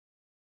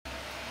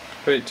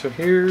Right, so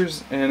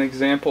here's an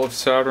example of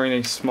soldering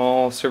a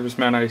small surface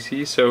mount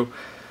IC. So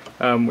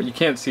what you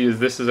can't see is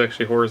this is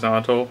actually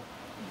horizontal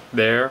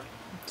there.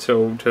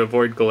 So to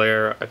avoid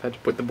glare, I've had to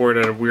put the board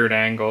at a weird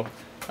angle.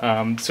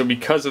 So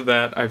because of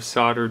that, I've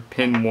soldered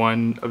pin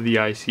 1 of the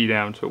IC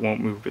down so it won't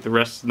move, but the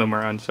rest of them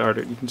are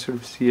unsoldered. You can sort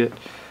of see it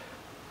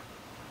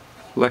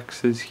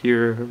flexes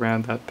here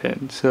around that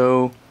pin.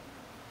 So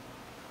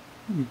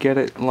you get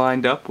it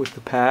lined up with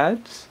the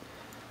pads.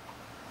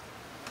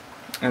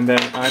 And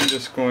then I'm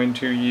just going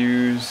to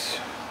use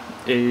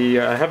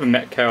I have a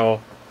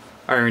Metcal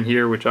iron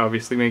here, which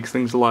obviously makes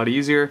things a lot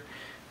easier.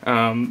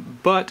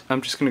 But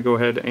I'm just going to go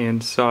ahead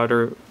and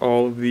solder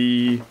all of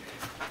the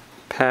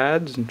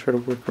pads and try to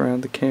work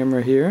around the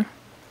camera here.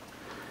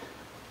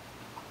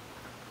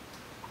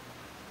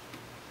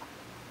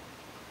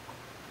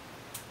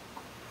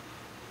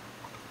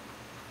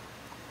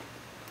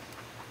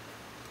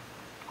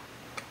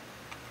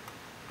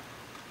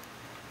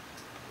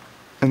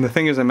 And the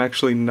thing is, I'm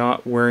actually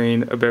not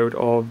worrying about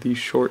all of these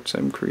shorts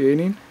I'm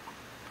creating.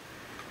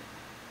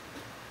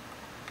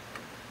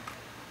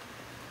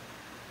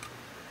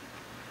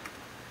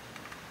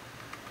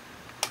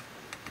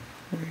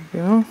 There we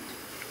go.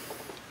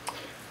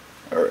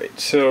 Alright,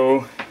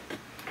 so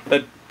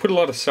that put a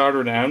lot of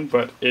solder down,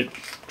 but it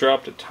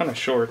dropped a ton of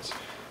shorts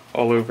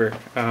all over.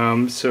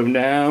 So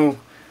now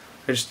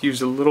I just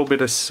use a little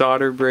bit of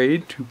solder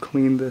braid to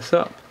clean this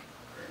up.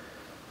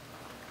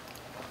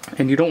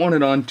 And you don't want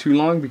it on too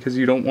long because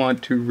you don't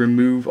want to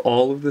remove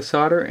all of the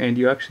solder, and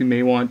you actually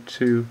may want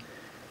to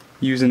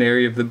use an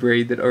area of the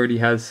braid that already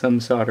has some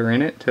solder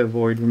in it to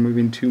avoid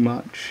removing too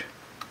much.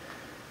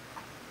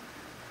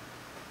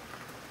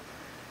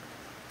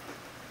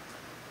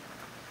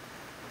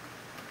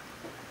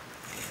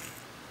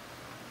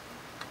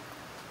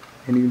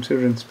 And you can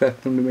sort of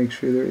inspect them to make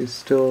sure there is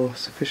still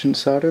sufficient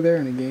solder there,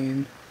 and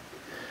again,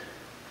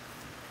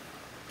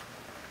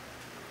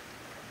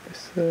 this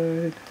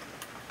side.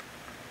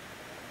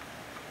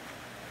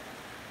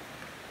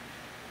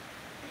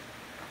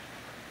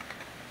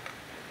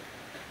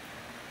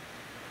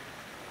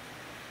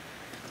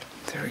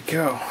 There we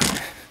go.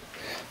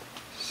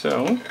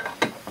 So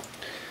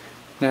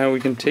now we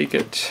can take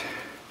it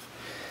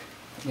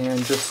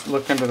and just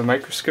look under the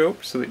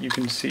microscope so that you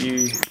can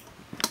see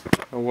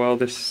how well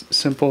this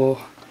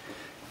simple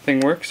thing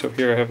works. So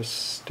here I have a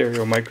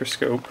stereo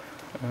microscope,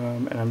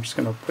 and I'm just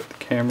going to put the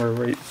camera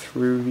right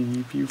through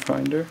the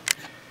viewfinder.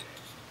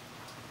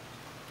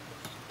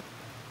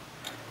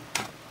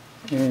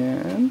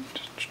 And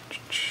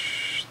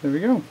there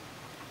we go.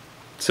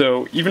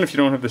 So even if you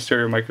don't have the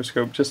stereo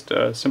microscope, just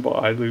a simple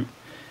eye loop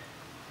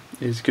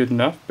is good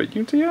enough. But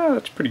you can see, yeah,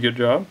 that's a pretty good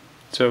job.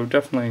 So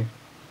definitely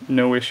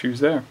no issues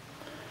there.